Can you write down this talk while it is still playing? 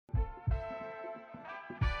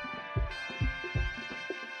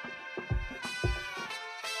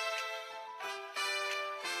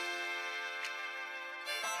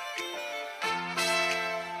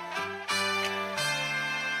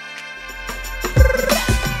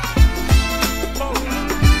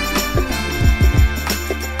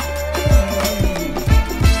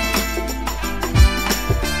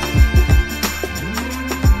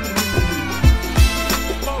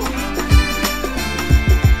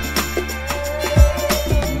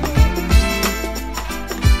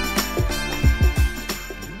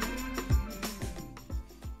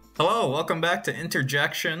Welcome back to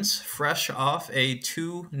Jections, fresh off a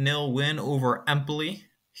 2-0 win over Empoli.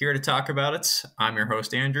 Here to talk about it, I'm your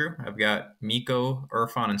host, Andrew. I've got Miko,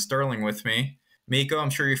 Irfan, and Sterling with me. Miko,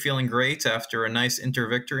 I'm sure you're feeling great after a nice Inter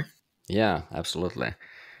victory. Yeah, absolutely.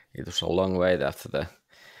 It was a long wait after the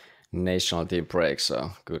national team break,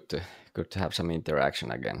 so good to have some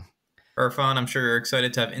interaction again. Irfan, I'm sure you're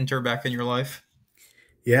excited to have Inter back in your life.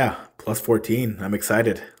 Yeah, plus 14. I'm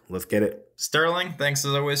excited. Let's get it. Sterling, thanks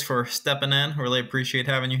as always for stepping in. Really appreciate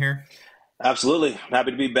having you here. Absolutely. I'm happy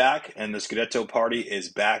to be back, and the Scudetto party is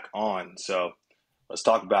back on. So let's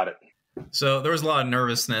talk about it. So there was a lot of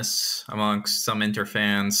nervousness amongst some Inter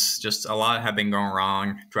fans. Just a lot had been going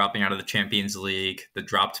wrong, dropping out of the Champions League, the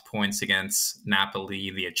dropped points against Napoli,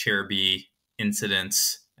 the Acerbi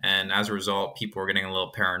incidents. And as a result, people were getting a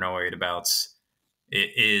little paranoid about,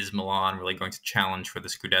 is Milan really going to challenge for the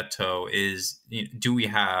Scudetto? Do we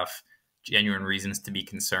have genuine reasons to be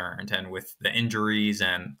concerned? And with the injuries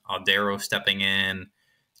and Audero stepping in,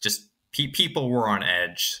 just people were on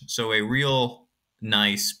edge. So a real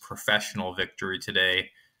nice professional victory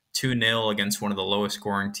today, 2-0 against one of the lowest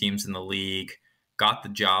scoring teams in the league, got the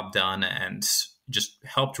job done and just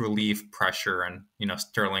helped relieve pressure. And, to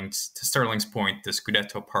Sterling's point, the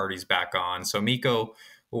Scudetto party's back on. So Miko,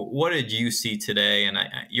 what did you see today? And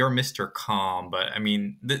you're Mr. Calm, but I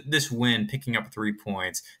mean, this win, picking up 3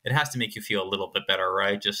 points, it has to make you feel a little bit better,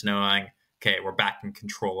 right? Just knowing, okay, we're back in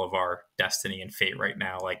control of our destiny and fate right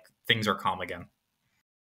now. Like, things are calm again.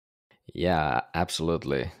 Yeah,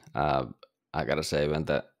 absolutely. I gotta say, when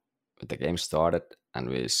the game started and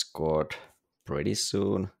we scored pretty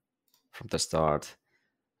soon from the start,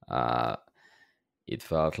 it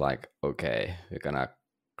felt like, okay, we're gonna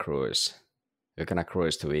cruise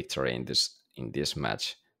to victory in this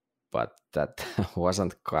match, but that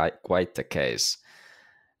wasn't quite the case.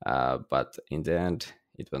 But in the end,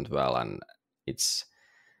 it went well, and it's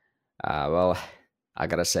well. I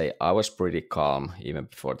gotta say, I was pretty calm even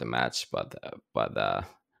before the match, but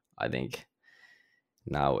I think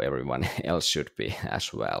now everyone else should be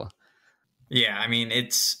as well. Yeah, I mean,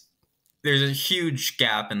 there's a huge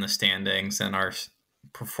gap in the standings, and our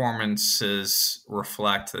performances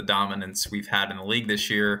reflect the dominance we've had in the league this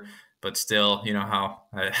year. But still, you know how,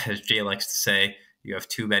 as Jay likes to say, you have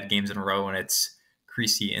 2 bad games in a row, and it's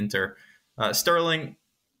creasy Inter. Sterling,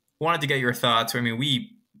 wanted to get your thoughts. I mean,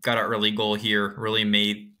 we got an early goal here, really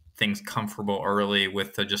made things comfortable early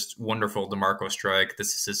with a just wonderful dimarco strike.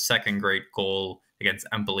 This is his second great goal against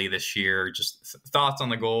Empoli this year. Just thoughts on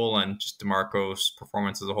the goal and just dimarco's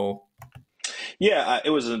performance as a whole. Yeah, it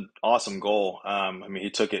was an awesome goal. I mean, he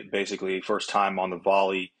took it basically first time on the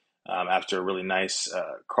volley after a really nice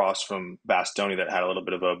cross from Bastoni that had a little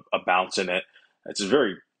bit of a bounce in it. It's a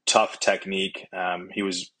very tough technique. He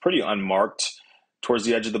was pretty unmarked towards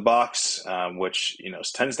the edge of the box, which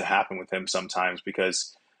tends to happen with him sometimes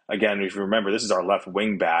because, again, if you remember, this is our left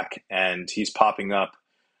wing back, and he's popping up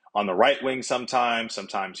on the right wing sometimes.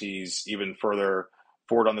 Sometimes he's even further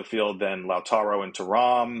forward on the field than Lautaro and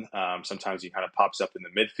Thuram. Sometimes he kind of pops up in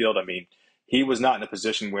the midfield. I mean, he was not in a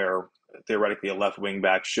position where theoretically a left wing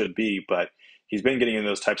back should be, but he's been getting in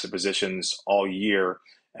those types of positions all year.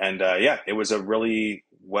 And yeah, it was a really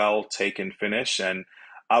well taken finish. And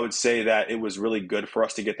I would say that it was really good for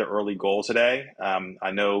us to get the early goal today.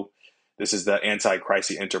 I know this is the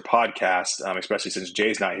anti-crisis Inter podcast, especially since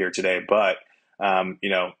Jay's not here today. But,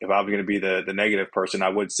 if I was going to be the negative person, I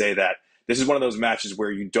would say that this is one of those matches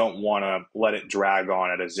where you don't want to let it drag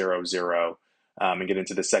on at a 0-0 and get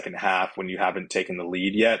into the second half when you haven't taken the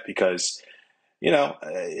lead yet, because,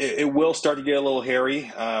 it will start to get a little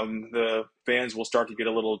hairy. The fans will start to get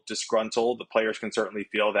a little disgruntled. The players can certainly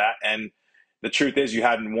feel that. And the truth is you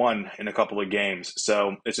hadn't won in a couple of games.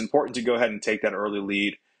 So it's important to go ahead and take that early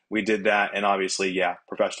lead. We did that. And obviously, yeah,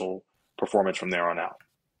 professional performance from there on out.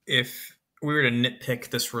 If we were to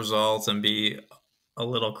nitpick this result and be a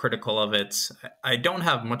little critical of it, I don't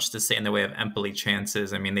have much to say in the way of Empoli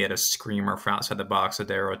chances. I mean, they had a screamer from outside the box.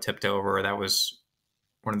 Audero tipped over. That was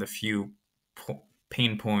one of the few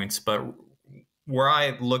pain points. But where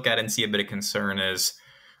I look at and see a bit of concern is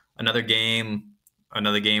another game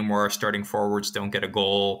where our starting forwards don't get a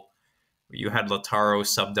goal. You had Lautaro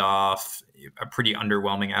subbed off, a pretty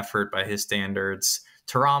underwhelming effort by his standards.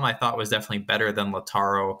 Thuram, I thought, was definitely better than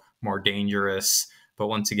Lautaro, more dangerous. But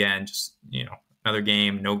once again, just, another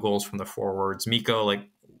game, no goals from the forwards. Miko, like,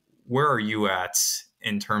 where are you at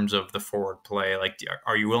in terms of the forward play? Like,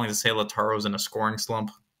 are you willing to say Lautaro's in a scoring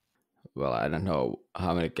slump? Well, I don't know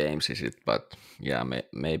how many games is it, but yeah,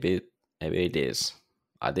 maybe it is.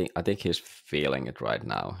 I think he's feeling it right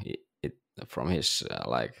now. It from his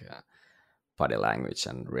body language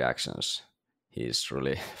and reactions, he's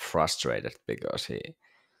really frustrated because he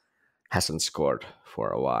hasn't scored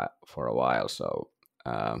for a while. So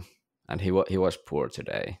and he was poor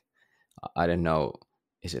today. I don't know,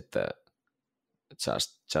 is it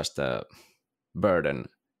just a burden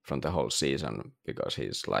from the whole season because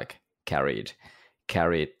he's like carried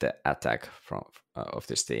the attack from of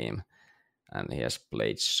this team, and he has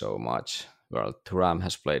played so much. Well, Thuram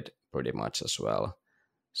has played pretty much as well.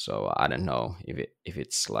 So I don't know if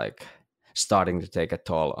it's like starting to take a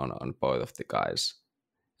toll on both of the guys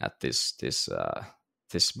at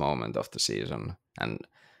this moment of the season. And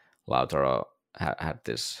Lautaro had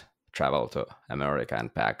this travel to America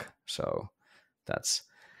and back, so that's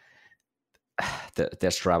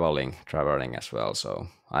there's traveling as well. So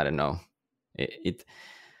I don't know.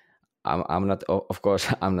 I'm not, of course,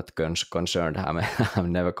 I'm not concerned.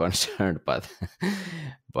 I'm never concerned, but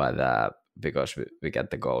because we get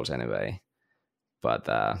the goals anyway. But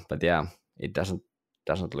yeah, it doesn't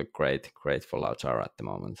look great for Lautaro at the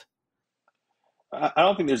moment. I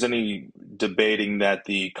don't think there's any debating that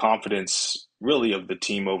the confidence really of the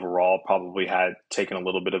team overall probably had taken a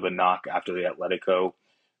little bit of a knock after the Atletico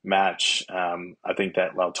match. I think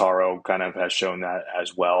that Lautaro kind of has shown that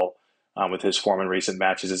as well with his form in recent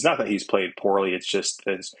matches. It's not that he's played poorly; it's just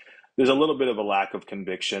there's a little bit of a lack of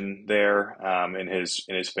conviction there in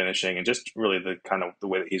his finishing and just really the kind of the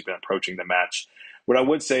way that he's been approaching the match. What I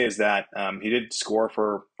would say is that he did score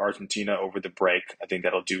for Argentina over the break. I think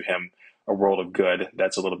that'll do him a world of good.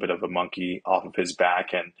 That's a little bit of a monkey off of his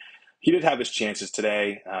back. And he did have his chances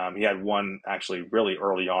today. He had one actually really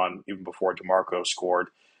early on, even before DiMarco scored,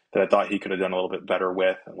 that I thought he could have done a little bit better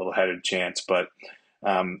with, a little headed chance. But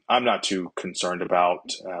I'm not too concerned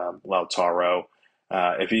about Lautaro.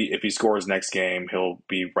 If he scores next game, he'll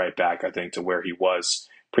be right back, I think, to where he was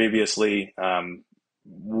previously.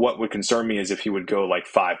 What would concern me is if he would go like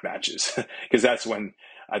 5 matches, because that's when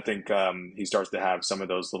I think he starts to have some of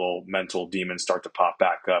those little mental demons start to pop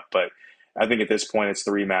back up. But I think at this point, it's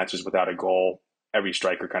 3 matches without a goal. Every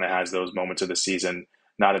striker kind of has those moments of the season.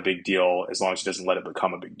 Not a big deal as long as he doesn't let it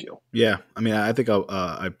become a big deal. Yeah, I mean, I think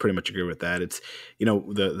I pretty much agree with that. It's,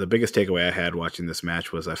 the biggest takeaway I had watching this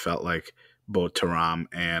match was I felt like both Thuram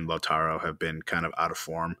and Lautaro have been kind of out of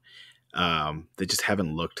form. They just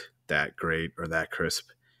haven't looked that great or that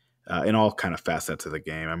crisp in all kind of facets of the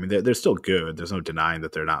game. I mean, they're still good. There's no denying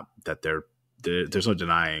that they're not, there's no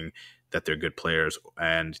denying that they're good players,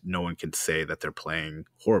 and no one can say that they're playing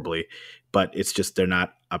horribly, but it's just they're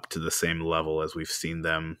not up to the same level as we've seen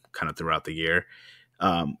them kind of throughout the year.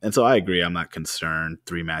 And so I agree. I'm not concerned.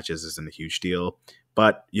 3 matches isn't a huge deal.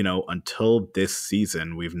 But, until this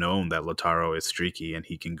season, we've known that Lautaro is streaky and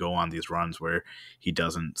he can go on these runs where he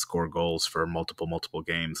doesn't score goals for multiple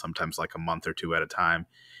games, sometimes like a month or 2 at a time.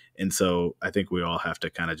 And so I think we all have to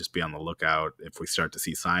kind of just be on the lookout if we start to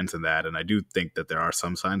see signs of that. And I do think that there are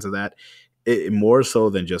some signs of that. More so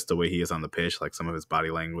than just the way he is on the pitch, like some of his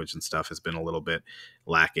body language and stuff has been a little bit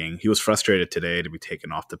lacking. He was frustrated today to be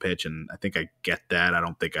taken off the pitch, and I think I get that. I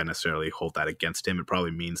don't think I necessarily hold that against him. It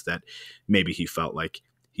probably means that maybe he felt like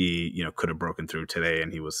he, could have broken through today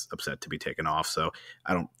and he was upset to be taken off. So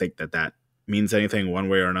I don't think that means anything one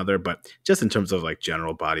way or another, but just in terms of like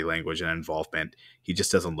general body language and involvement, he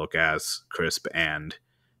just doesn't look as crisp and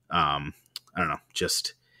I don't know,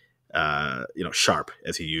 just sharp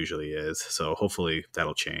as he usually is. So hopefully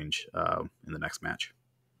that'll change in the next match.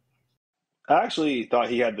 I actually thought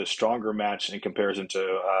he had the stronger match in comparison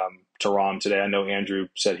to Thuram today. I know Andrew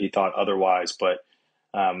said he thought otherwise, but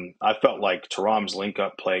I felt like Thuram's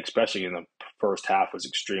link-up play, especially in the first half, was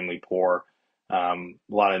extremely poor. A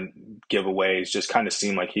lot of giveaways, just kind of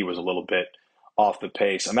seemed like he was a little bit off the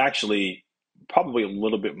pace. I'm actually probably a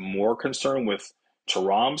little bit more concerned with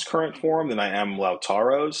Thuram's current form than I am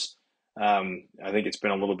Lautaro's. I think it's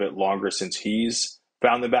been a little bit longer since he's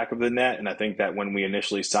found the back of the net, and I think that when we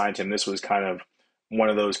initially signed him, this was kind of one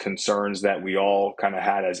of those concerns that we all kind of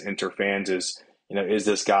had as Inter fans is, is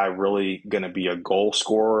this guy really going to be a goal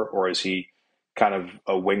scorer, or is he kind of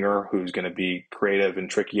a winger who's going to be creative and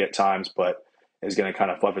tricky at times, but is going to kind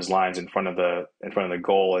of fluff his lines in front of the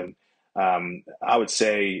goal? And I would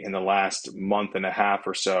say in the last month and a half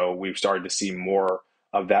or so, we've started to see more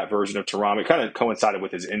of that version of Thuram. It kind of coincided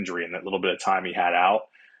with his injury and that little bit of time he had out.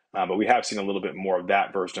 But we have seen a little bit more of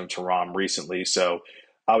that version of Thuram recently. So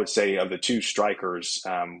I would say of the 2 strikers,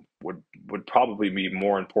 would probably be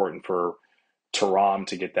more important for Thuram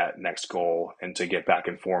to get that next goal and to get back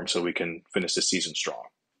in form so we can finish the season strong.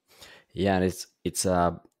 Yeah, and it's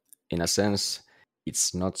in a sense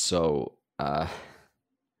it's not so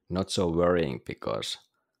worrying because,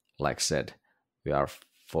 like I said, we are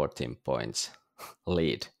 14 points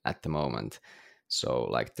lead at the moment. So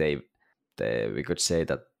like we could say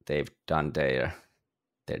that they've done their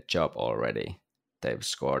job already. They've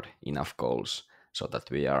scored enough goals so that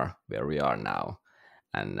we are where we are now.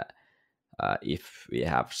 And if we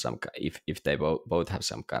have if they both have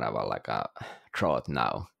some kind of a drought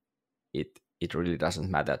now, it really doesn't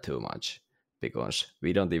matter too much, because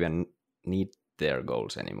we don't even need their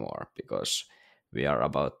goals anymore, because we are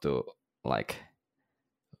about to like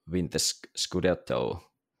win the Scudetto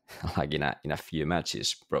like in a few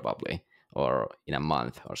matches probably, or in a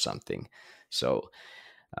month or something. So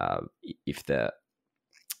if the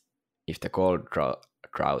goal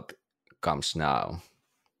drought comes now,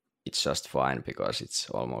 it's just fine, because it's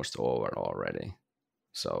almost over already.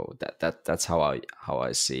 So that's how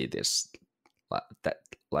I see this.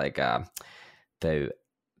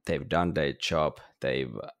 They've done their job.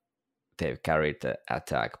 They've carried the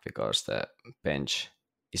attack, because the bench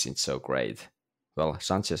isn't so great. Well,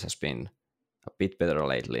 Sanchez has been a bit better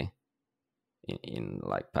lately in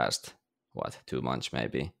like past 2 months,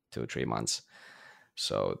 maybe 2-3 months.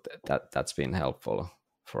 So that's been helpful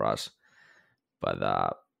for us. But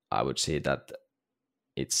I would say that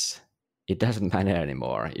it doesn't matter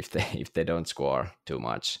anymore if they don't score too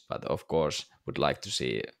much. But of course, would like to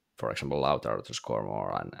see, for example, Lautaro to score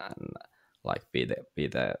more and like be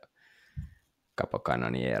the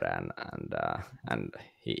capocannoniere, and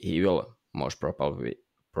he will most probably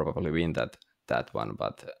win that one.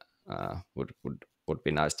 But would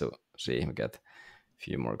be nice to see him get a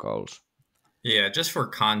few more goals. Yeah, just for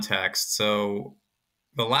context, so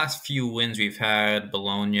the last few wins we've had,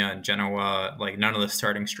 Bologna and Genoa, like none of the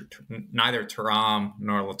starting, neither Thuram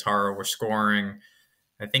nor Lautaro were scoring.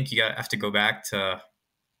 I think you have to go back to,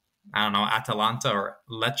 I don't know, Atalanta or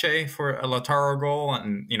Lecce for a Lautaro goal,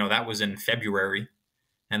 and that was in February.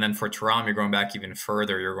 And then for Thuram, you're going back even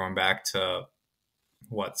further. You're going back to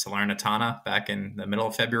Salernitana back in the middle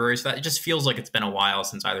of February. So that it just feels like it's been a while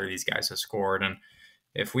since either of these guys have scored. And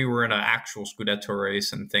if we were in an actual Scudetto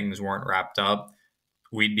race and things weren't wrapped up,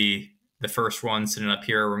 we'd be the first one sitting up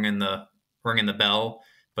here ringing the bell.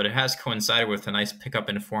 But it has coincided with a nice pickup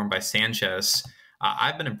in form by Sanchez.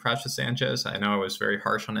 I've been impressed with Sanchez. I know I was very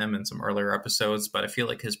harsh on him in some earlier episodes, but I feel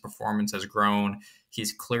like his performance has grown.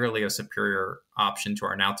 He's clearly a superior option to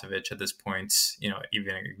Arnautovic at this point,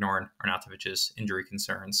 even ignoring Arnautovic's injury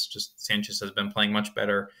concerns. Just Sanchez has been playing much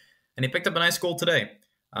better, and he picked up a nice goal today.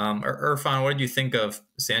 Irfan, what did you think of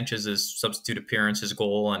Sanchez's substitute appearance, his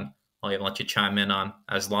goal? And I'll even let you chime in on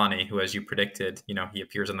Asllani, who, as you predicted, he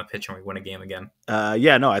appears on the pitch and we win a game again.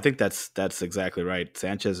 I think that's exactly right.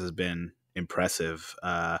 Sanchez has been impressive.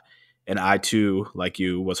 And I too, like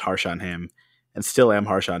you, was harsh on him and still am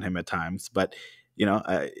harsh on him at times. But,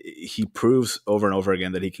 he proves over and over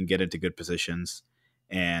again that he can get into good positions.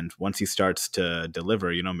 And once he starts to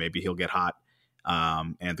deliver, maybe he'll get hot.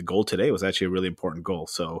 And the goal today was actually a really important goal.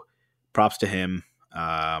 So props to him.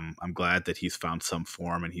 I'm glad that he's found some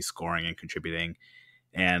form and he's scoring and contributing.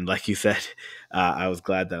 And like you said, I was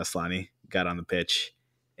glad that Asllani got on the pitch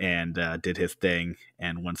and did his thing.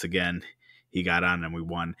 And once again, he got on and we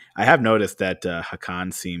won. I have noticed that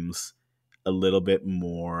Hakan seems a little bit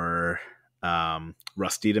more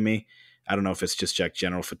rusty to me. I don't know if it's just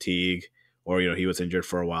general fatigue or, he was injured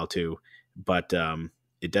for a while too. But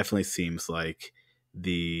it definitely seems like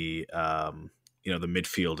the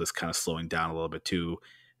midfield is kind of slowing down a little bit too.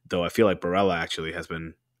 Though I feel like Barella actually has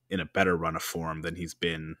been in a better run of form than he's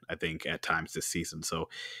been, I think, at times this season. So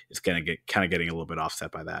it's going to getting a little bit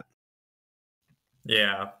offset by that.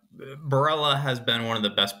 Yeah, Barella has been one of the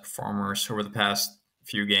best performers over the past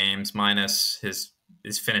few games, minus his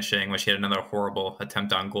finishing, which he had another horrible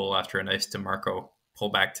attempt on goal after a nice dimarco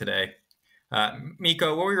pullback today.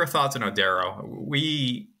 Miko, what were your thoughts on Audero?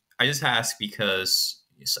 I just ask because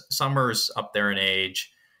Summer's up there in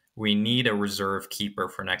age. We need a reserve keeper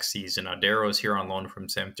for next season. Audero's here on loan from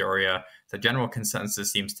Sampdoria. The general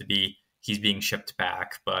consensus seems to be he's being shipped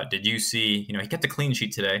back. But did you see, he kept a clean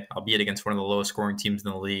sheet today, albeit against one of the lowest scoring teams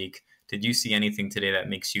in the league. Did you see anything today that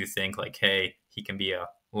makes you think like, hey, he can be a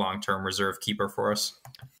long-term reserve keeper for us?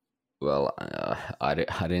 Well, I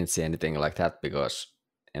didn't see anything like that because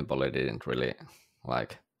Empoli didn't really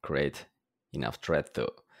create enough threat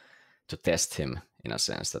to test him, in a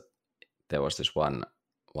sense that there was this one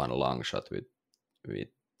long shot with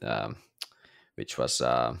which was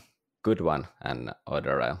a good one, and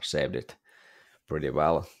Audero saved it pretty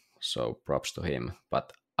well. So props to him.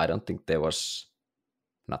 But I don't think there was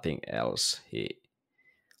nothing else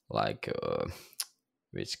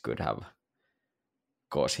which could have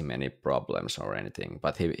caused him any problems or anything.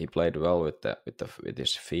 But he played well with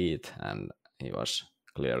his feet, and he was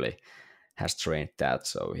clearly has trained that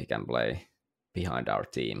so he can play behind our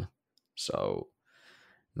team. So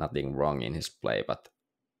nothing wrong in his play, but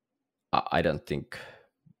I don't think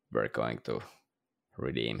we're going to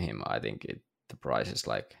redeem him. I think the price is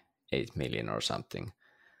like 8 million or something.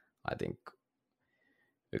 I think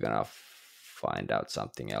we're gonna find out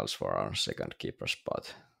something else for our second keeper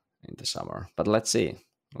spot in the summer. But let's see.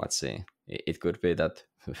 It could be that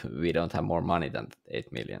we don't have more money than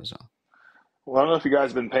 8 million. So Well, I don't know if you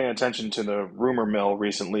guys have been paying attention to the rumor mill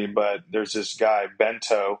recently, but there's this guy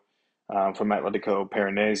Bento from Atletico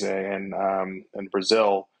Paranaense in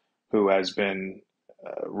Brazil who has been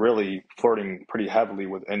really flirting pretty heavily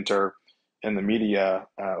with Inter in the media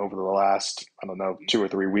over the last, I don't know, 2 or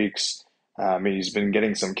 3 weeks. He's been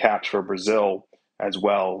getting some caps for Brazil as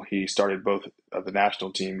well. He started both of the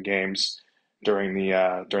national team games during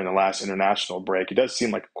the last international break. He does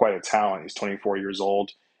seem like quite a talent. He's 24 years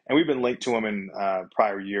old, and we've been linked to him in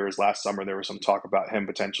prior years. Last summer, there was some talk about him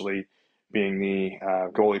potentially being the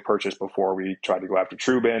goalie purchase before we tried to go after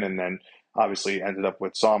Trubin, and then obviously ended up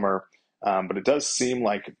with Sommer. But it does seem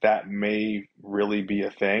like that may really be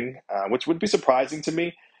a thing, which would be surprising to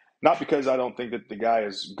me. Not because I don't think that the guy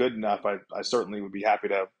is good enough. I certainly would be happy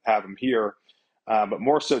to have him here. But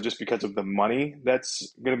more so just because of the money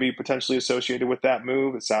that's going to be potentially associated with that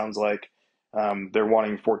move. It sounds like they're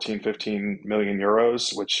wanting 14, 15 million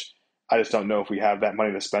euros, which I just don't know if we have that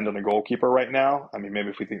money to spend on a goalkeeper right now. I mean, maybe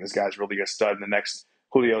if we think this guy's really a stud in the next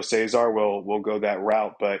Julio Cesar, we'll go that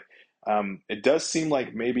route. But it does seem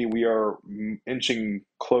like maybe we are inching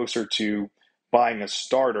closer to buying a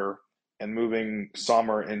starter and moving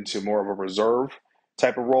Sommer into more of a reserve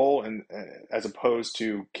type of role, and as opposed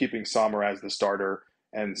to keeping Sommer as the starter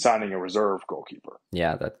and signing a reserve goalkeeper.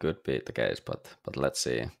 yeah, that could be the case, but let's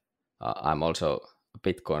see. I'm also a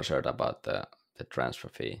bit concerned about the transfer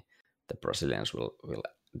fee the Brazilians will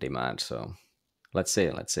demand. So let's see.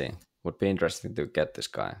 Would be interesting to get this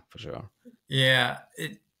guy for sure. Yeah,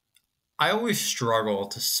 I always struggle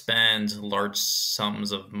to spend large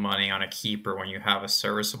sums of money on a keeper when you have a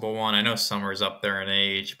serviceable one. I know Summer's up there in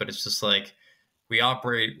age, but it's just like we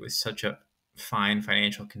operate with such a fine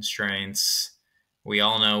financial constraints. We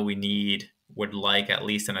all know would like at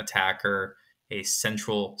least an attacker, a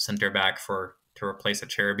central center back to replace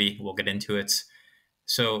Acerbi. We'll get into it.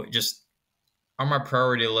 So just on my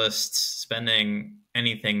priority list, spending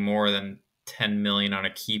anything more than 10 million on a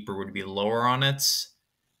keeper would be lower on it.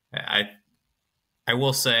 I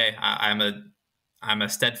will say I'm a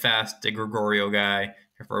steadfast De Gregorio guy.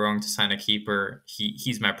 If we're going to sign a keeper,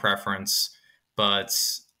 he's my preference. But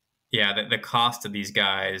yeah, the cost of these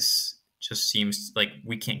guys just seems like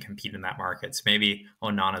we can't compete in that market. So maybe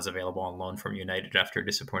Onana's available on loan from United after a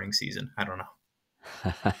disappointing season. I don't know.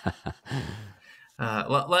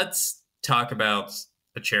 Let's talk about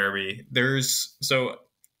Acerbi. So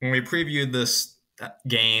when we previewed this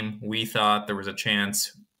game, we thought there was a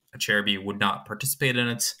chance Acerbi would not participate in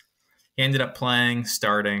it. He ended up playing,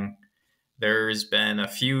 starting. There's been a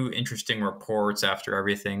few interesting reports after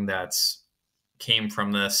everything that's came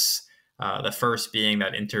from this. The first being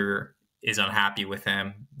that Inter is unhappy with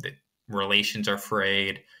him. The relations are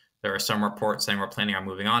frayed. There are some reports saying we're planning on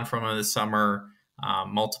moving on from him this summer.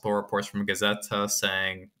 Multiple reports from Gazzetta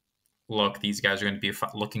saying, look, these guys are going to be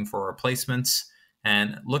looking for replacements.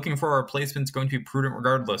 And looking for a replacement is going to be prudent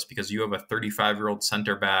regardless, because you have a 35-year-old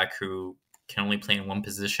center back who can only play in one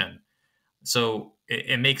position. So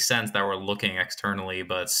it makes sense that we're looking externally.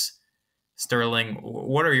 But Sterling,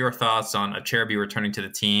 what are your thoughts on Acerbi returning to the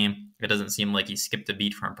team? It doesn't seem like he skipped a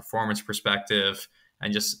beat from a performance perspective.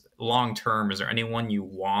 And just long term, is there anyone you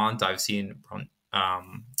want? I've seen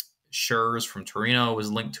Schurz from Torino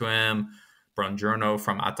was linked to him. Buongiorno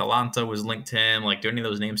from Atalanta was linked to him. Like, do any of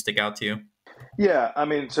those names stick out to you? Yeah, I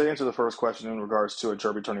mean, to answer the first question in regards to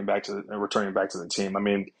Acerbi returning back to the team, I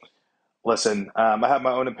mean, listen, I have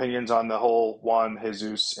my own opinions on the whole Juan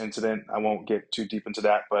Jesus incident. I won't get too deep into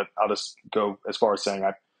that, but I'll just go as far as saying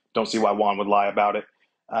I don't see why Juan would lie about it.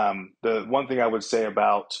 The one thing I would say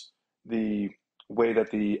about the way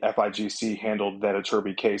that the FIGC handled that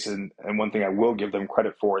Acerbi case, and one thing I will give them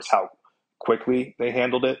credit for, is how quickly they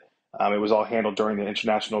handled it. It was all handled during the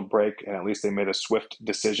international break, and at least they made a swift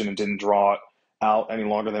decision and didn't draw it out any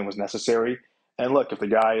longer than was necessary. And look, if the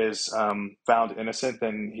guy is found innocent,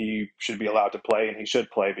 then he should be allowed to play, and he should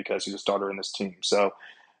play because he's a starter in this team. So,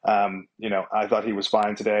 I thought he was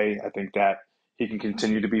fine today. I think that he can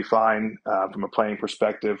continue to be fine from a playing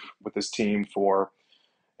perspective with this team for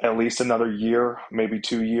at least another year, maybe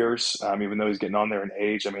 2 years, even though he's getting on there in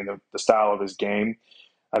age. I mean, the style of his game,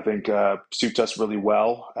 I think, suits us really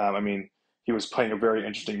well. I mean, he was playing a very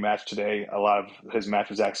interesting match today. A lot of his match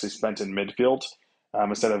was actually spent in midfield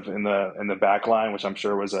instead of in the back line, which I'm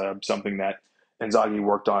sure was something that Inzaghi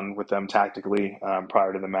worked on with them tactically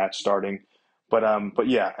prior to the match starting. But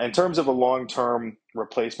yeah, in terms of a long-term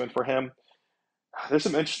replacement for him, there's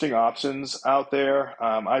some interesting options out there.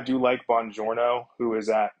 I do like Buongiorno, who is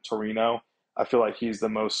at Torino. I feel like he's the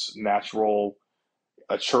most natural,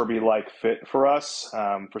 Acerbi-like fit for us.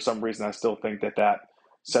 For some reason, I still think that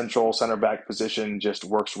central center back position just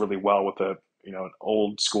works really well with an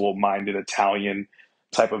old school minded Italian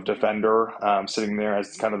type of defender sitting there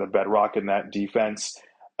as kind of the bedrock in that defense.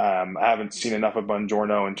 I haven't seen enough of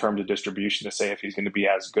Buongiorno in terms of distribution to say if he's going to be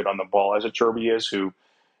as good on the ball as Acerbi is, who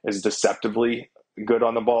is deceptively good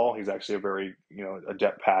on the ball. He's actually a very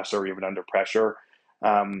adept passer even under pressure.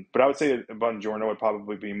 But I would say Buongiorno would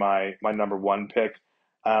probably be my number one pick.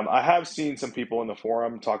 I have seen some people in the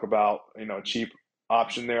forum talk about a cheap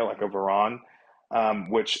option there like a Varane,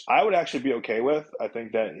 which I would actually be okay with. I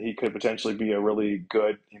think that he could potentially be a really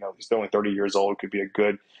good, he's only 30 years old, could be a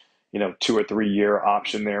good 2 or 3 year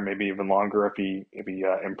option there, maybe even longer if he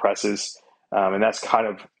impresses. And that's kind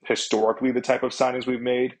of historically the type of signings we've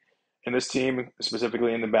made in this team,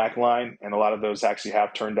 specifically in the back line. And a lot of those actually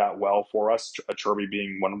have turned out well for us, Acerbi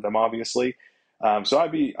being one of them, obviously. So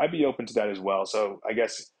I'd be open to that as well. So I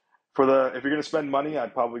guess if you're going to spend money,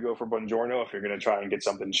 I'd probably go for Buongiorno. If you're going to try and get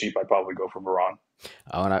something cheap, I'd probably go for Varane.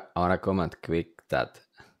 I wanna comment quick that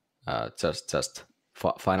just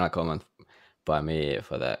final comment by me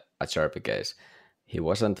for the Acerbi case. He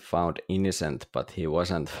wasn't found innocent, but he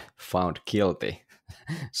wasn't found guilty.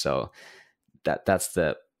 So that's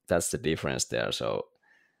the difference there. So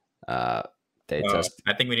I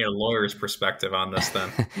think we need a lawyer's perspective on this then.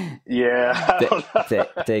 Yeah.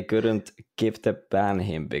 they couldn't give the ban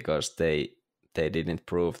him because they didn't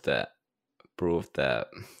prove the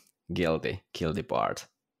guilty part.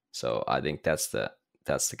 So I think that's the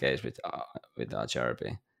case with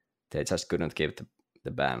Acerbi. They just couldn't give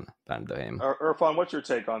the ban to him. Irfan, what's your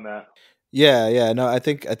take on that? Yeah. No, I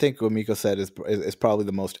think what Miko said is probably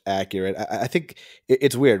the most accurate. I think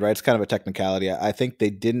it's weird, right? It's kind of a technicality. I think they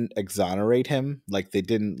didn't exonerate him. Like they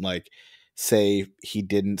didn't say he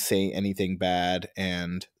didn't say anything bad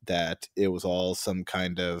and that it was all some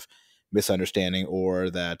kind of misunderstanding or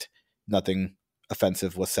that nothing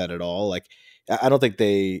offensive was said at all. Like I don't think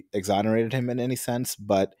they exonerated him in any sense,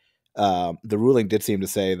 but the ruling did seem to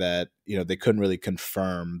say that they couldn't really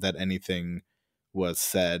confirm that anything was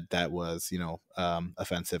said that was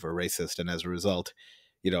offensive or racist, and as a result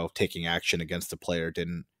taking action against the player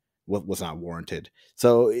was not warranted.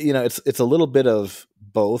 So it's a little bit of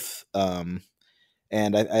both, and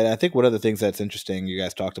I think one of the things that's interesting you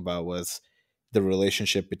guys talked about was the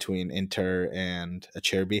relationship between Inter and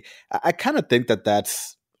Acerbi. I kind of think that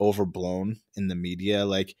that's overblown in the media.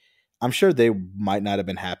 Like I'm sure they might not have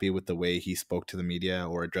been happy with the way he spoke to the media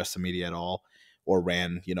or addressed the media at all, or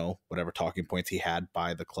ran, whatever talking points he had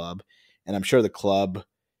by the club. And I'm sure the club,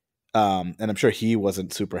 and I'm sure he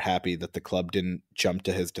wasn't super happy that the club didn't jump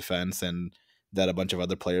to his defense and that a bunch of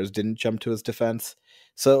other players didn't jump to his defense.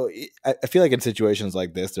 So I feel like in situations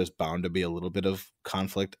like this, there's bound to be a little bit of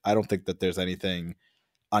conflict. I don't think that there's anything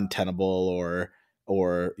untenable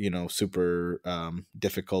or super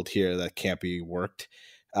difficult here that can't be worked.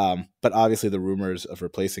 But obviously the rumors of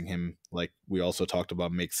replacing him, like we also talked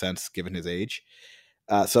about, make sense given his age.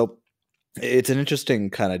 So it's an interesting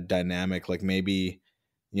kind of dynamic. Like maybe,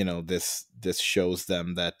 this shows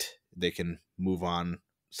them that they can move on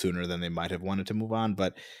sooner than they might have wanted to move on.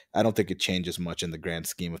 But I don't think it changes much in the grand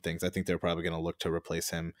scheme of things. I think they're probably going to look to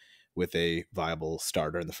replace him with a viable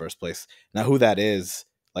starter in the first place. Now, who that is,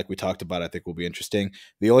 like we talked about, I think will be interesting.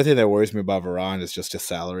 The only thing that worries me about Varane is just his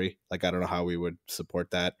salary. Like, I don't know how we would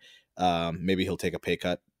support that. Maybe he'll take a pay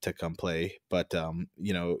cut to come play, but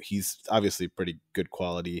he's obviously pretty good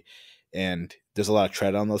quality and there's a lot of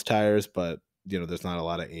tread on those tires, but there's not a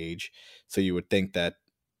lot of age. So you would think that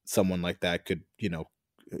someone like that could,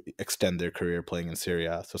 extend their career playing in Serie.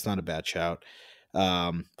 So it's not a bad shout.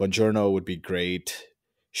 Buongiorno would be great.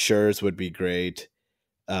 Schurz would be great.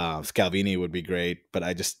 Scalvini would be great, but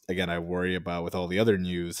I worry about, with all the other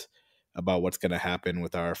news about what's going to happen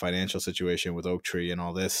with our financial situation with Oaktree and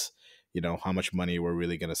all this, how much money we're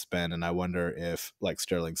really going to spend. And I wonder if, like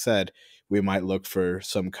Sterling said, we might look for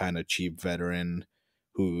some kind of cheap veteran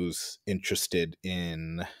who's interested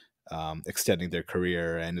in extending their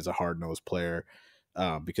career and is a hard-nosed player,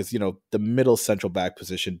 because, the middle central back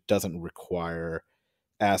position doesn't require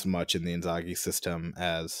as much in the Inzaghi system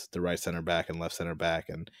as the right center back and left center back.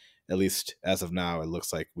 And at least as of now, it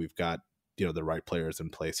looks like we've got, the right players in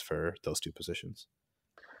place for those two positions.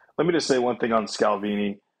 Let me just say one thing on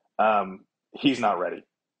Scalvini. He's not ready.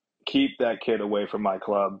 Keep that kid away from my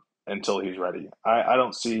club until he's ready. I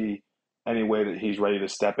don't see any way that he's ready to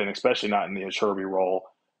step in, especially not in the Acerbi role,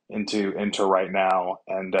 into Inter right now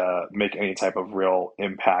and make any type of real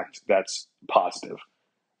impact that's positive.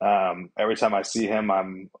 Every time I see him,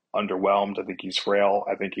 I'm underwhelmed. I think he's frail.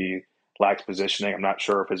 I think he lacks positioning. I'm not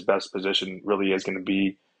sure if his best position really is going to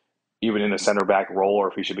be even in a center back role or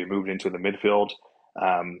if he should be moved into the midfield.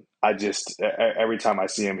 I just every time I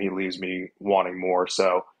see him, he leaves me wanting more.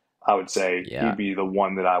 So I would say he'd be the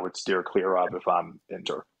one that I would steer clear of if I'm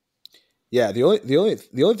Inter. Yeah, the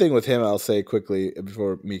only thing with him I'll say quickly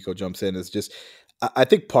before Miko jumps in is just I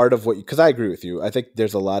think part of what, because I agree with you. I think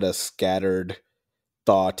there's a lot of scattered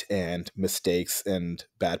thought and mistakes and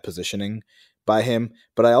bad positioning by him,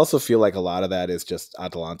 but I also feel like a lot of that is just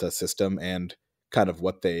Atalanta's system and kind of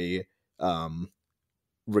what they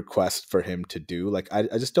request for him to do. Like I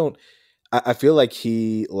just don't. I feel like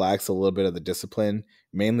he lacks a little bit of the discipline,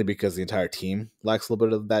 mainly because the entire team lacks a little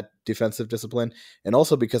bit of that defensive discipline, and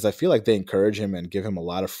also because I feel like they encourage him and give him a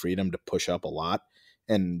lot of freedom to push up a lot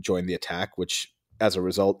and join the attack, which as a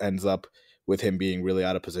result ends up with him being really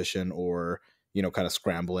out of position or, you know, kind of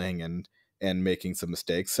scrambling and making some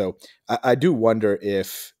mistakes. So I do wonder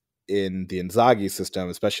if in the Inzaghi system,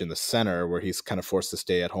 especially in the center, where he's kind of forced to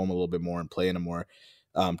stay at home a little bit more and play in a more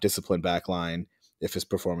disciplined back line, if his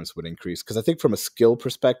performance would increase. Because I think from a skill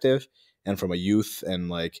perspective and from a youth and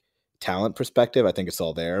like talent perspective, I think it's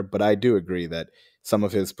all there. But I do agree that some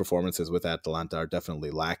of his performances with Atalanta are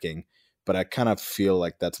definitely lacking. But I kind of feel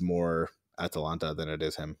like that's more Atalanta than it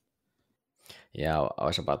is him. Yeah, I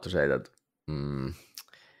was about to say that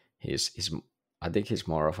I think he's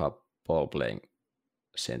more of a ball playing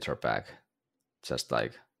center back, just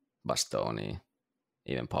like Bastoni,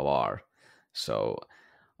 even Pavard. So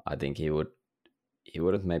I think he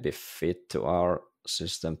wouldn't maybe fit to our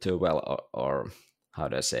system too well, or how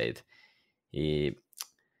do I say it? He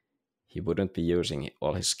wouldn't be using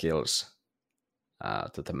all his skills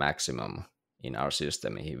to the maximum in our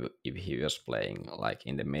system if he was playing like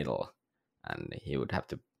in the middle, and he would have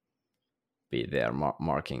to be there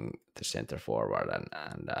marking the center forward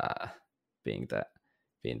and being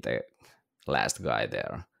the last guy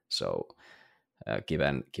there. So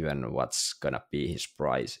given what's gonna be his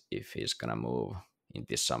price if he's gonna move in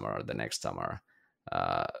this summer or the next summer,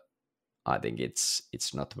 I think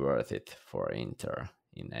it's not worth it for Inter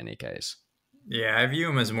in any case. Yeah, I view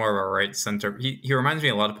him as more of a right center. He reminds me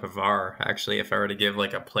a lot of Pavard, actually. If I were to give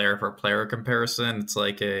like a player for player comparison, it's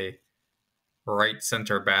like a right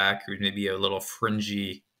center back who's maybe a little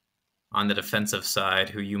fringy on the defensive side,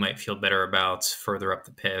 who you might feel better about further up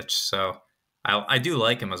the pitch. So I do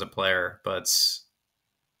like him as a player, but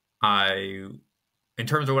in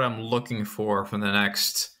terms of what I'm looking for from the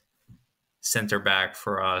next center back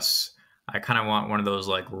for us, I kind of want one of those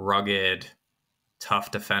like rugged,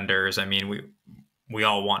 tough defenders. I mean, we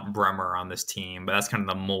all want Bremer on this team, but that's kind of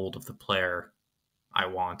the mold of the player I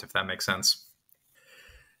want, if that makes sense.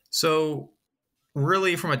 So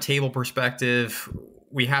really, from a table perspective,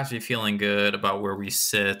 we have to be feeling good about where we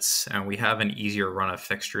sit, and we have an easier run of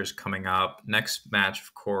fixtures coming up. Next match,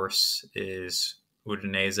 of course, is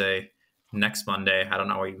Udinese next Monday. I don't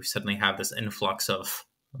know why we suddenly have this influx of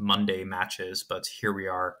Monday matches, but here we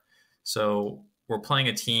are. So we're playing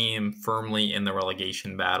a team firmly in the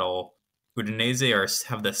relegation battle. Udinese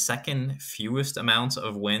have the second fewest amounts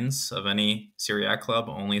of wins of any Serie A club.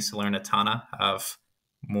 Only Salernitana have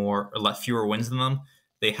fewer wins than them.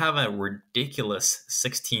 They have a ridiculous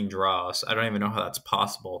 16 draws. I don't even know how that's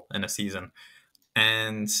possible in a season.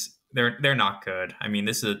 And they're not good. I mean,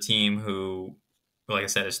 this is a team who, like I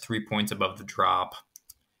said, is 3 points above the drop.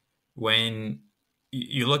 When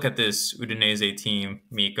you look at this Udinese team,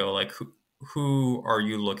 Miko, like who are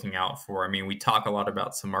you looking out for? I mean, we talk a lot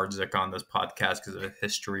about Samardzic on this podcast because of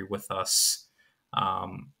history with us.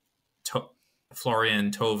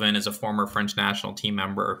 Florian Thauvin is a former French national team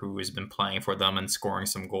member who has been playing for them and scoring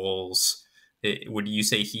some goals. Would you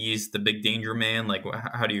say he's the big danger man? Like,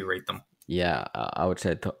 how do you rate them? Yeah, I would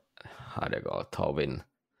say Thauvin.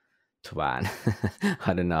 Twan.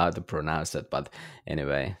 I don't know how to pronounce that, but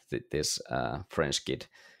anyway, this French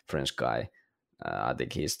guy, I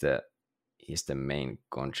think he's the main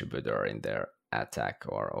contributor in their attack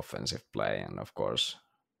or offensive play, and of course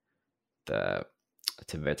the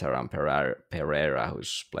veteran Pereira,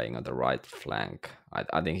 who's playing on the right flank.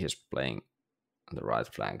 I think he's playing on the right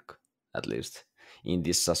flank, at least in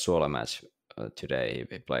this Sassuolo match today.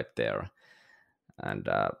 He played there, and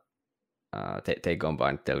they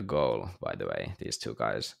combined their goal, by the way, these two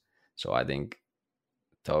guys. So I think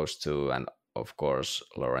those two, and of course,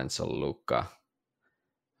 Lorenzo Lucca,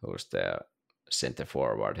 who's the center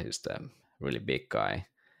forward. He's the really big guy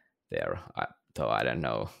there. Though I don't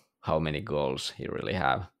know how many goals he really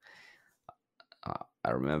have. I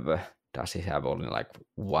remember, does he have only like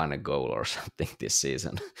one goal or something this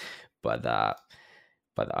season? but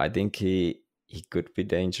I think he could be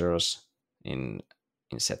dangerous in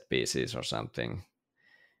set pieces or something.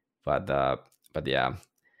 But yeah,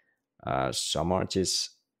 Sanchez,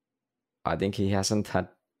 I think he hasn't had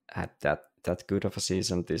that good of a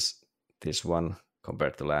season this one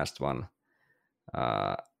compared to last one,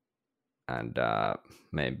 and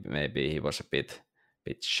maybe he was a bit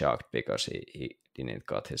shocked because he didn't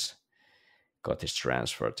got his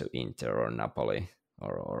transfer to Inter or Napoli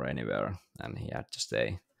or anywhere, and he had to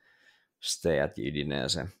stay at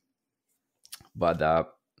Udinese. But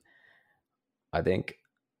I think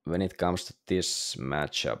when it comes to this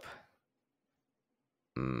matchup,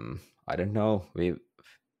 I don't know.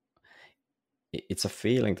 It's a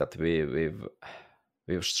feeling that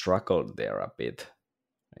we've struggled there a bit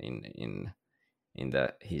in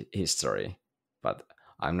the history, but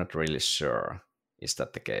I'm not really sure. Is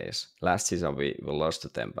that the case? Last season we lost to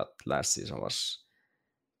them, but last season was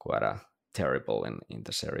quite a terrible in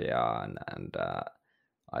the Serie and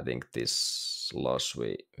I think this loss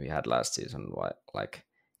we had last season like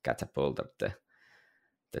catapulted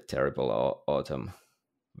the terrible autumn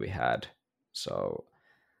we had. So,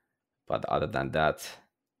 but other than that,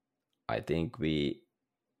 I think we've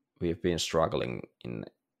been struggling in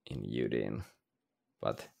Udine.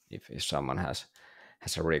 But if someone has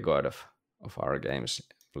a record of our games,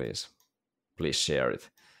 please share it.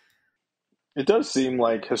 It does seem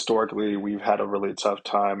like historically we've had a really tough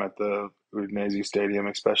time at the Udinese Stadium,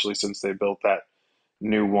 especially since they built that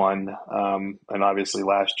new one. And obviously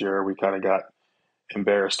last year we kind of got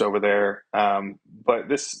embarrassed over there. But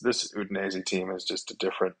this Udinese team is just a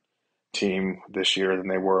different team this year than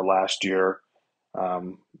they were last year.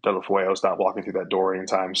 Deulofeu's not walking through that door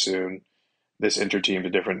anytime soon. This Inter team is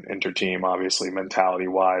a different Inter team, obviously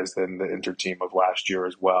mentality-wise, than the Inter team of last year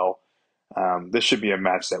as well. This should be a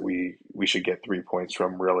match that we should get 3 points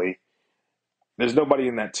from, really. There's nobody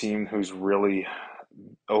in that team who's really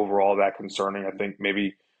overall that concerning. I think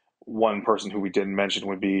maybe one person who we didn't mention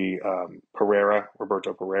would be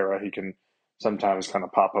Roberto Pereira. He can sometimes kind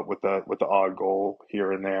of pop up with the odd goal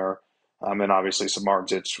here and there. And obviously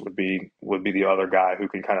Samardzic would be the other guy who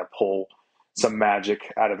can kind of pull some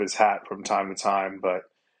magic out of his hat from time to time. But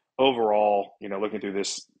overall, looking through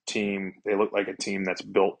this team, they look like a team that's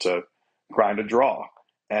built to grind a draw.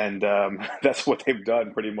 And that's what they've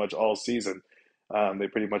done pretty much all season. They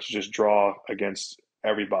pretty much just draw against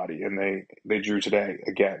everybody, and they drew today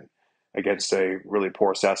again against a really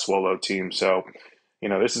poor Sassuolo team. So,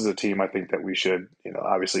 this is a team I think that we should,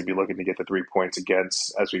 obviously be looking to get the 3 points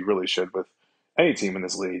against, as we really should with any team in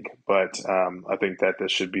this league. But I think that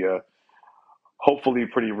this should be a hopefully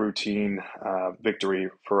pretty routine victory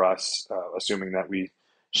for us, assuming that we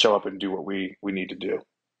show up and do what we need to do.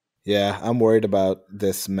 Yeah, I'm worried about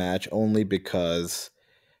this match only because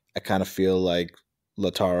I kind of feel like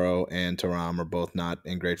Lautaro and Thuram are both not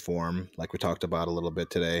in great form, like we talked about a little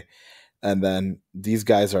bit today. And then these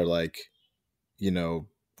guys are like,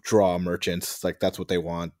 draw merchants. Like that's what they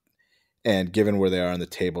want. And given where they are on the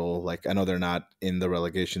table, like I know they're not in the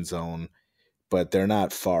relegation zone, but they're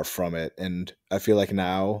not far from it. And I feel like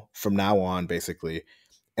from now on, basically,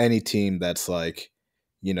 any team that's like,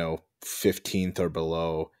 15th or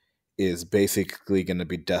below is basically going to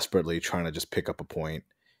be desperately trying to just pick up a point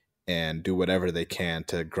and do whatever they can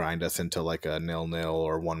to grind us into like a 0-0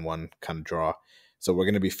 or 1-1 kind of draw. So we're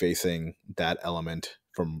going to be facing that element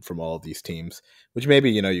from all of these teams, which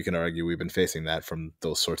maybe, you can argue we've been facing that from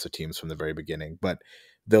those sorts of teams from the very beginning, but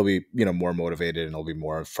they'll be, more motivated and it'll be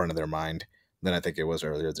more in front of their mind than I think it was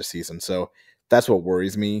earlier this season. So that's what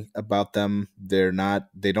worries me about them. They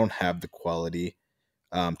don't have the quality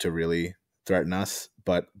to really threaten us,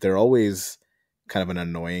 but they're always kind of an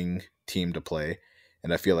annoying team to play.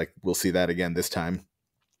 And I feel like we'll see that again this time.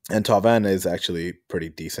 And Thauvin is actually pretty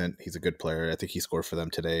decent. He's a good player. I think he scored for them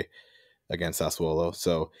today against Sassuolo.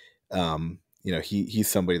 So, he's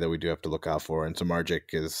somebody that we do have to look out for. And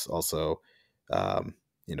Samardzic is also,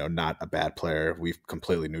 not a bad player. We've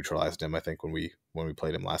completely neutralized him, I think, when we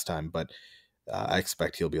played him last time. But I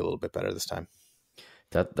expect he'll be a little bit better this time.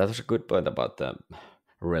 That was a good point about the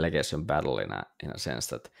relegation battle in a sense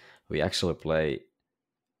that we actually play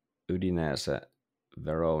Udinese,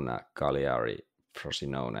 Verona, Cagliari,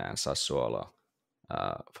 Frosinone, and Sassuolo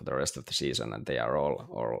for the rest of the season, and they are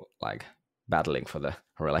all like battling for the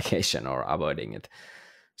relegation or avoiding it.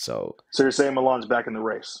 So you're saying Milan's back in the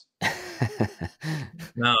race?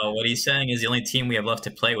 No, what he's saying is the only team we have left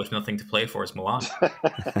to play with nothing to play for is Milan.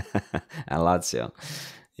 And Lazio,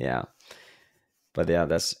 yeah. But yeah,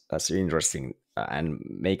 that's interesting, and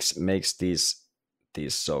makes these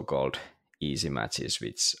so-called easy matches,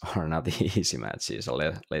 which are not easy matches,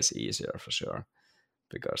 less easier for sure,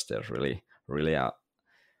 because there's really a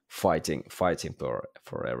fighting for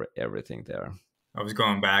everything there. I was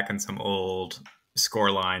going back on some old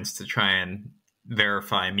score lines to try and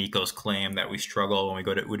verify Miko's claim that we struggle when we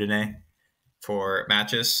go to Udine for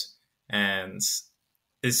matches, and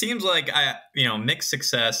it seems like mixed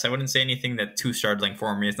success. I wouldn't say anything that too startling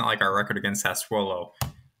for me. It's not like our record against Sassuolo,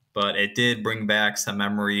 but it did bring back some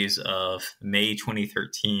memories of May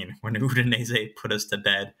 2013 when Udinese put us to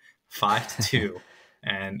bed 5-2,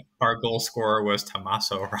 and our goal scorer was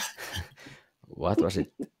Tommaso. What was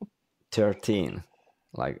it? 13,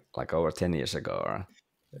 like over 10 years ago, or?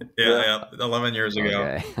 Yeah, 11 years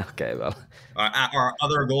ago. Okay, well. Our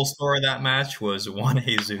other goal scorer that match was Juan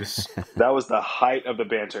Jesus. That was the height of the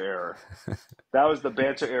banter era. That was the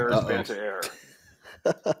banter era's banter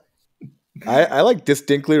era. I like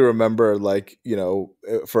distinctly remember, like,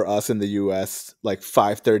 for us in the US, like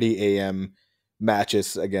 5:30 a.m.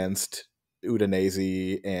 matches against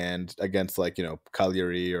Udinese and against, like,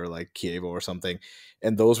 Cagliari or like Chievo or something.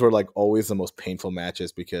 And those were like always the most painful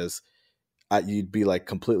matches because you'd be like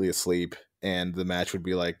completely asleep and the match would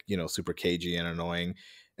be like, super cagey and annoying.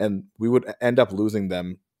 And we would end up losing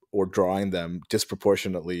them or drawing them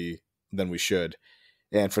disproportionately than we should.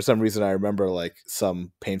 And for some reason, I remember like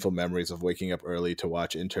some painful memories of waking up early to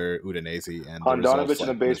watch Inter Udinese and Handanovic in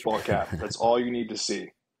a baseball cap. That's all you need to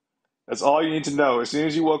see. That's all you need to know. As soon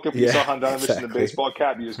as you woke up, you saw Handanovic in the baseball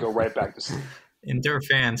cap, you just go right back to sleep. Inter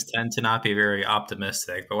fans tend to not be very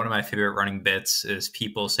optimistic, but one of my favorite running bits is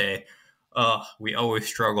people say, "Oh, we always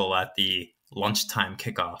struggle at the lunchtime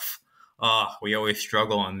kickoff. Oh, we always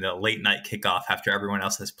struggle in the late night kickoff after everyone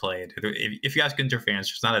else has played." If you ask Inter fans,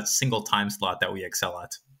 there's not a single time slot that we excel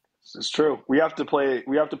at. It's true. We have to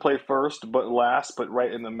play first, but last, but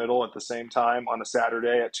right in the middle at the same time on a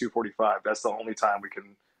Saturday at 2:45. That's the only time we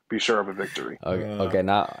can be sure of a victory. Okay.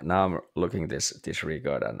 Now I'm looking this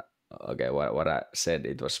record, and okay, what I said,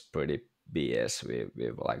 it was pretty BS. We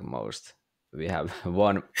like we have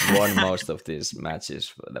won most of these matches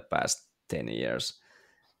for the past 10 years.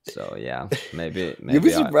 So yeah, maybe you'll be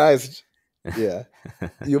surprised. Yeah,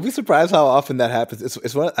 you'll be surprised how often that happens.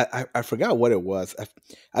 It's what I forgot what it was.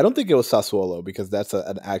 I don't think it was Sassuolo because that's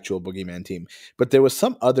an actual boogeyman team. But there was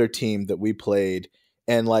some other team that we played,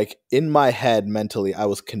 and like in my head mentally, I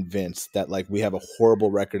was convinced that like we have a horrible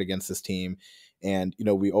record against this team, and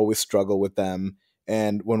we always struggle with them.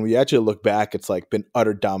 And when we actually look back, it's like been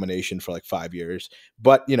utter domination for like 5 years.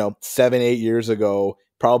 But 7-8 years ago,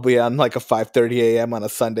 probably on like a 5:30 a.m. on a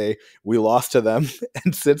Sunday, we lost to them.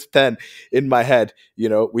 And since then, in my head,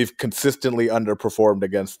 we've consistently underperformed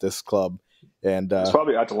against this club. And it's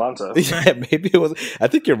probably Atalanta. Yeah, maybe it was. I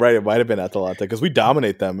think you're right. It might have been Atalanta because we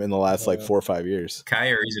dominate them in the last like 4 or 5 years.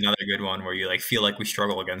 Cagliari is another good one where you like feel like we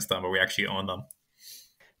struggle against them, but we actually own them.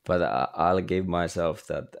 But I'll give myself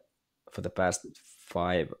that for the past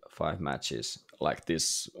five matches, like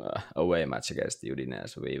this away match against the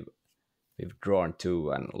Udinese, we've drawn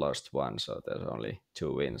 2 and lost 1, so there's only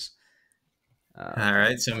 2 wins. All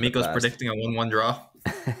right, so Miko's predicting a 1-1 draw.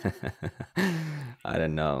 I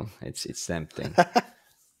don't know. It's tempting.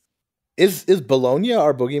 Is Bologna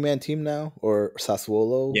our boogeyman team now, or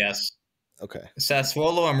Sassuolo? Yes. Okay.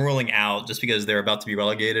 Sassuolo, I'm ruling out just because they're about to be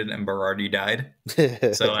relegated and Berardi died.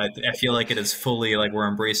 So I feel like it is fully like we're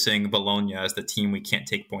embracing Bologna as the team we can't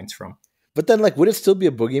take points from. But then, like, would it still be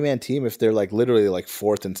a boogeyman team if they're like literally like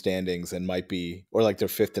 4th in standings and might be, or like they're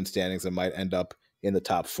 5th in standings and might end up in the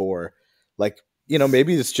top 4? Like,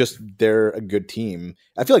 maybe it's just they're a good team.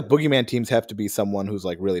 I feel like boogeyman teams have to be someone who's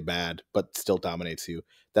like really bad but still dominates you.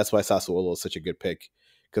 That's why Sassuolo is such a good pick,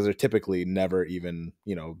 because they're typically never even,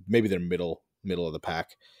 maybe they're middle of the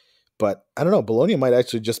pack. But I don't know, Bologna might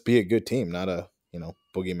actually just be a good team, not a,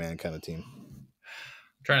 boogeyman kind of team.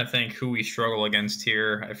 I'm trying to think who we struggle against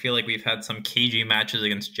here. I feel like we've had some cagey matches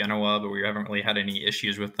against Genoa, but we haven't really had any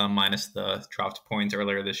issues with them, minus the dropped points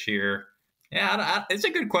earlier this year. Yeah, it's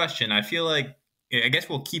a good question. I feel like, I guess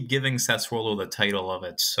we'll keep giving Sassuolo the title of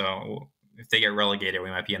it. So if they get relegated, we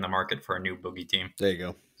might be in the market for a new boogie team. There you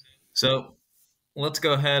go. So let's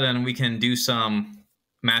go ahead and we can do some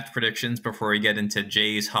match predictions before we get into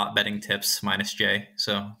Jay's hot betting tips minus Jay.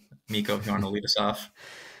 So Miko, if you want to lead us off.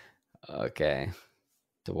 Okay.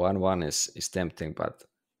 The 1-1 is tempting, but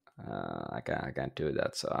I can't do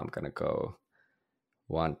that. So I'm gonna go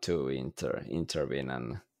 1-2 Inter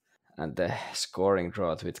win, the scoring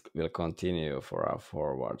drought will continue for our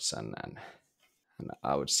forwards, and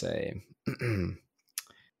I would say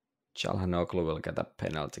Çalhanoğlu will get a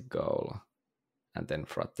penalty goal, and then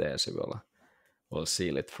Fratesi will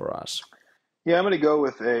seal it for us. Yeah, I'm going to go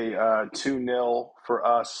with a 2-0 for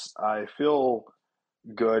us. I feel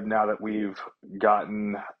good now that we've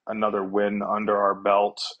gotten another win under our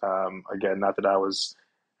belt. Again, not that I was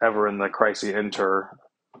ever in the Crazy Inter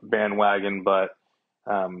bandwagon, but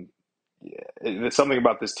it's something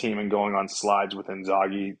about this team and going on slides with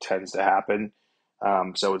Inzaghi tends to happen.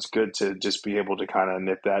 So it's good to just be able to kind of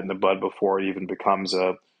nip that in the bud before it even becomes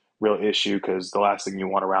a real issue, because the last thing you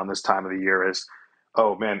want around this time of the year is,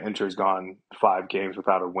 oh man, Inter's gone 5 games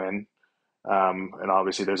without a win. And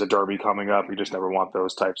obviously there's a derby coming up. You just never want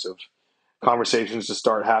those types of conversations to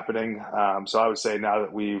start happening. So I would say now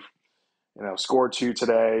that we've scored 2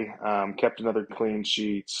 today, kept another clean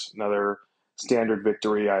sheet, another standard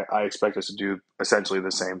victory, I expect us to do essentially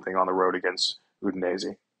the same thing on the road against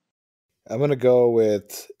Udinese. I'm going to go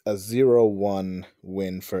with a 0-1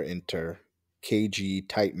 win for Inter. KG,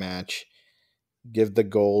 tight match. Give the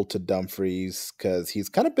goal to Dumfries because he's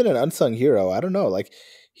kind of been an unsung hero. I don't know. Like,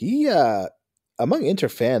 he, among Inter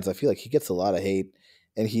fans, I feel like he gets a lot of hate,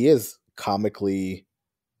 and he is comically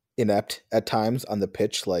inept at times on the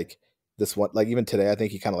pitch. Like, this one, like even today, I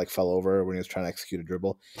think he kind of like fell over when he was trying to execute a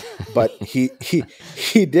dribble. But he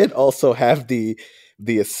did also have the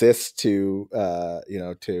assist to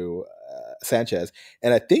Sanchez,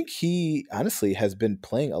 and I think he honestly has been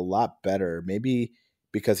playing a lot better. Maybe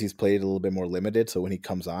because he's played a little bit more limited, so when he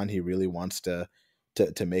comes on, he really wants to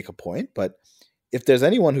make a point. But if there's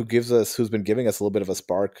anyone who's been giving us a little bit of a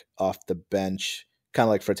spark off the bench, kind of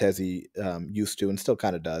like Fratesi used to and still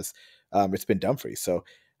kind of does, it's been Dumfries. So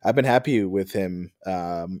I've been happy with him,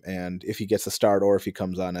 and if he gets a start or if he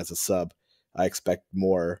comes on as a sub, I expect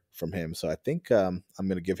more from him. So I think I'm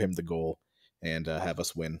going to give him the goal and have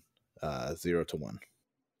us win 0-1.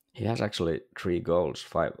 He has actually 3 goals,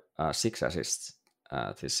 6 assists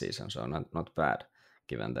this season, so not bad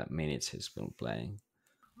given the minutes he's been playing.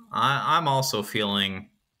 I'm also feeling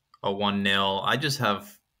a 1-0. I just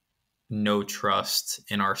have no trust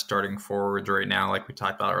in our starting forwards right now, like we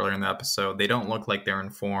talked about earlier in the episode. They don't look like they're in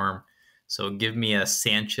form. So give me a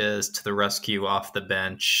Sanchez to the rescue off the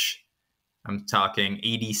bench. I'm talking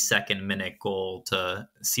 82nd minute goal to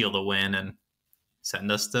seal the win and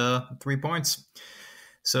send us to 3 points.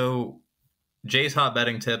 So Jay's hot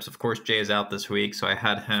betting tips. Of course, Jay is out this week, so I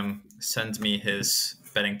had him send me his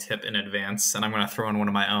betting tip in advance, and I'm going to throw in one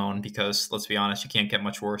of my own because, let's be honest, you can't get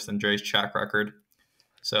much worse than Jay's track record.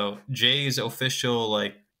 So Jay's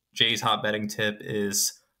Jay's hot betting tip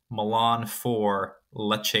is Milan 4,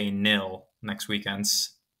 Lecce 0 next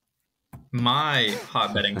weekend's. My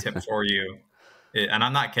hot betting tip for you, and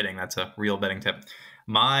I'm not kidding, that's a real betting tip.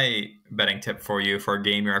 My betting tip for you for a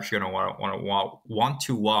game you're actually going to want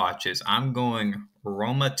to watch is I'm going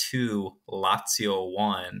Roma 2, Lazio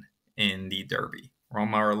 1 in the derby.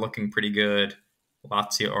 Roma are looking pretty good.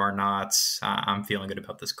 Lazio are not. I'm feeling good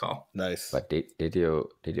about this call. Nice. But did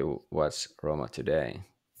you watch Roma today?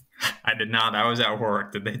 I did not. I was at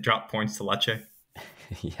work. Did they drop points to Lecce?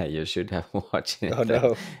 Yeah, you should have watched it. Oh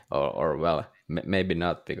no. Or well, maybe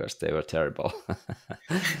not because they were terrible.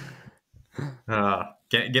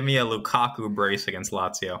 Give me a Lukaku brace against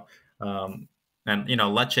Lazio. And,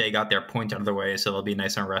 Lecce got their point out of the way, so they'll be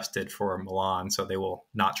nice and rested for Milan. So they will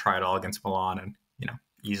not try it all against Milan and,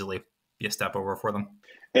 easily be a step over for them.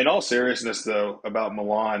 In all seriousness, though, about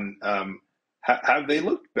Milan, have they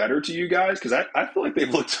looked better to you guys? Because I feel like they've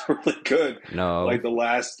looked really good. No. Like the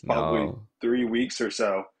last probably 3 weeks or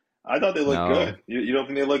so. I thought they looked good. You don't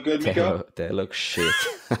think they look good, Miko? They look shit.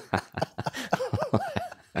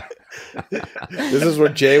 This is where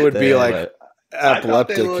Jay would be like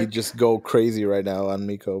epileptic. He'd just go crazy right now on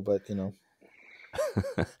Miko, but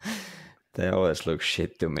They always look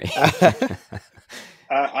shit to me.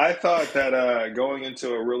 I thought that going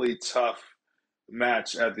into a really tough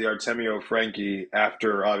match at the Artemio Franchi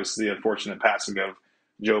after obviously the unfortunate passing of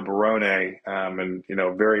Joe Barone and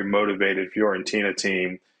very motivated Fiorentina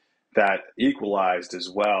team that equalized as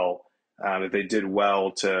well, that they did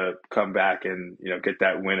well to come back and get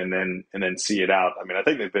that win and then see it out. I mean, I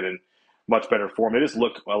think they've been in much better form. They just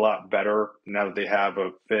look a lot better now that they have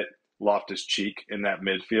a fit Loftus-Cheek in that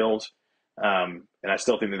midfield. And I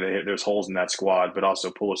still think that there's holes in that squad, but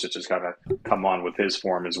also Pulisic has kind of come on with his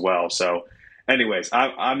form as well. So, anyways,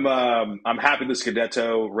 I'm happy the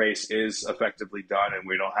Scudetto race is effectively done, and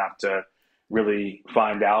we don't have to really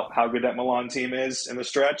find out how good that Milan team is in the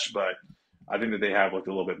stretch. But I think that they have looked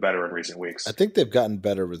a little bit better in recent weeks. I think they've gotten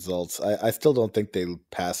better results. I still don't think they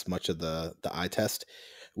passed much of the eye test.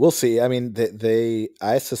 We'll see. I mean,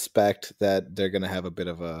 I suspect that they're going to have a bit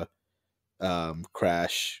of a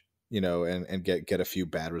crash, and get a few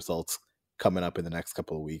bad results coming up in the next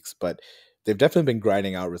couple of weeks. But they've definitely been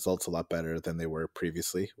grinding out results a lot better than they were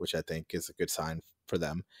previously, which I think is a good sign for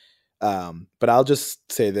them. But I'll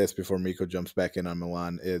just say this before Miko jumps back in on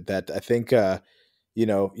Milan, that I think, you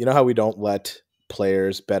know how we don't let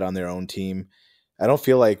players bet on their own team. I don't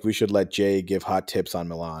feel like we should let Jay give hot tips on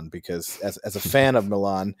Milan, because as a fan of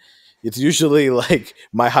Milan, it's usually like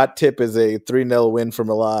my hot tip is a 3-0 win for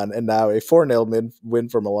Milan and now a 4-0 win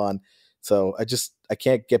for Milan. So I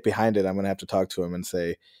can't get behind it. I'm going to have to talk to him and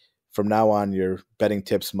say, from now on, your betting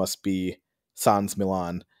tips must be sans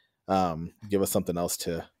Milan. Give us something else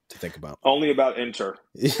to think about. Only about Inter.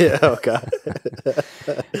 Yeah. Okay.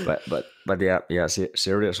 but yeah.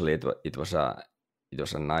 Seriously, it was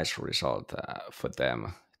a nice result for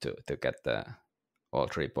them to get all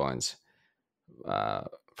 3 points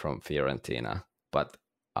from Fiorentina. But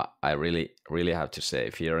I really have to say,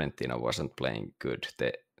 Fiorentina wasn't playing good.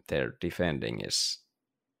 Their defending is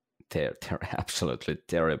they're absolutely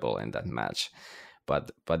terrible in that match.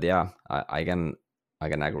 But yeah, I can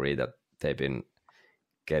agree that they've been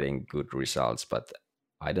getting good results, but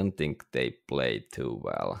I don't think they played too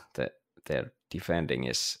well. Their defending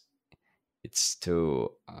it's too,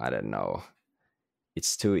 I don't know,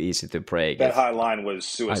 it's too easy to break that it. High line was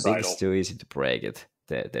suicidal. I think it's too easy to break it,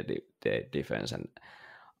 the defense, and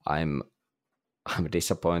I'm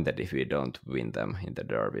disappointed if we don't win them in the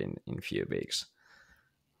derby in a few weeks.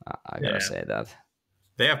 I gotta say that.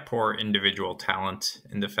 They have poor individual talent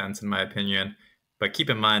in defense, in my opinion. But keep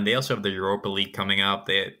in mind, they also have the Europa League coming up.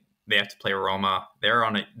 They have to play Roma. They're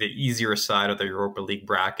on the easier side of the Europa League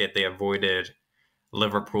bracket. They avoided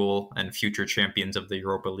Liverpool and future champions of the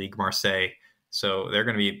Europa League, Marseille. So they're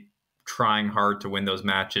going to be trying hard to win those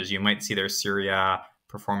matches. You might see their Serie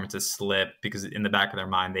performances slip because in the back of their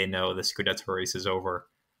mind, they know the Scudetto race is over.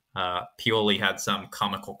 Pioli had some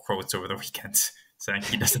comical quotes over the weekend saying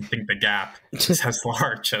he doesn't think the gap is as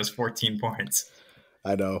large as 14 points.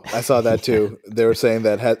 I know. I saw that too. They were saying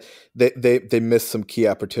that they missed some key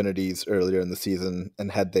opportunities earlier in the season,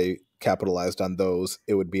 and had they capitalized on those,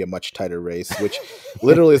 it would be a much tighter race, which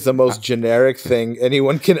literally is the most generic thing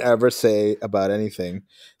anyone can ever say about anything.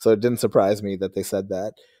 So it didn't surprise me that they said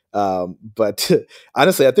that. But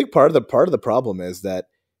honestly, I think part of the problem is that,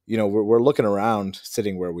 we're looking around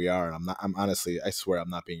sitting where we are. And I'm honestly, I swear I'm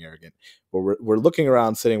not being arrogant, but we're looking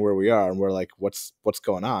around sitting where we are, and we're like, what's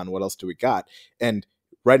going on? What else do we got? And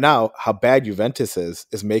right now, how bad Juventus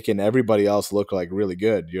is making everybody else look like really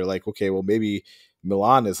good. You're like, okay, well, maybe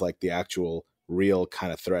Milan is like the actual real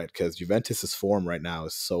kind of threat, because Juventus's form right now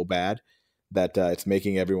is so bad that it's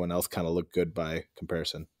making everyone else kind of look good by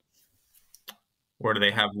comparison. Or do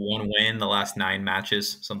they have one win the last 9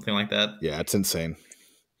 matches, something like that? Yeah, it's insane.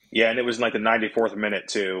 Yeah, and it was in like the 94th minute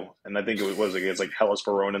too, and I think it was against like Hellas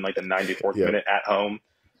Verona in like the 94th minute at home.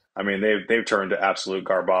 I mean, they've turned to absolute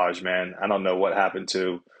garbage, man. I don't know what happened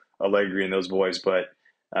to Allegri and those boys, but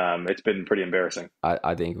it's been pretty embarrassing.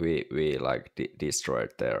 I think we like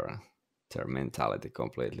destroyed their mentality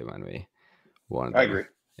completely when we won them. I agree.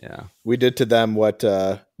 Yeah, we did to them what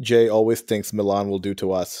Jay always thinks Milan will do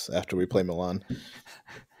to us after we play Milan.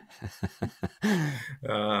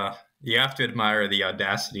 You have to admire the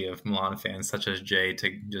audacity of Milan fans such as Jay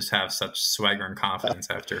to just have such swagger and confidence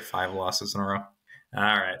after 5 losses in a row. All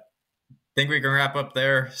right. Think we can wrap up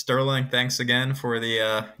there. Sterling, thanks again for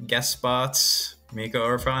the guest spots. Miko,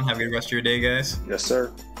 Irfan, have a good rest of your day, guys. Yes,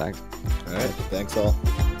 sir. Thanks. All right. Thanks all.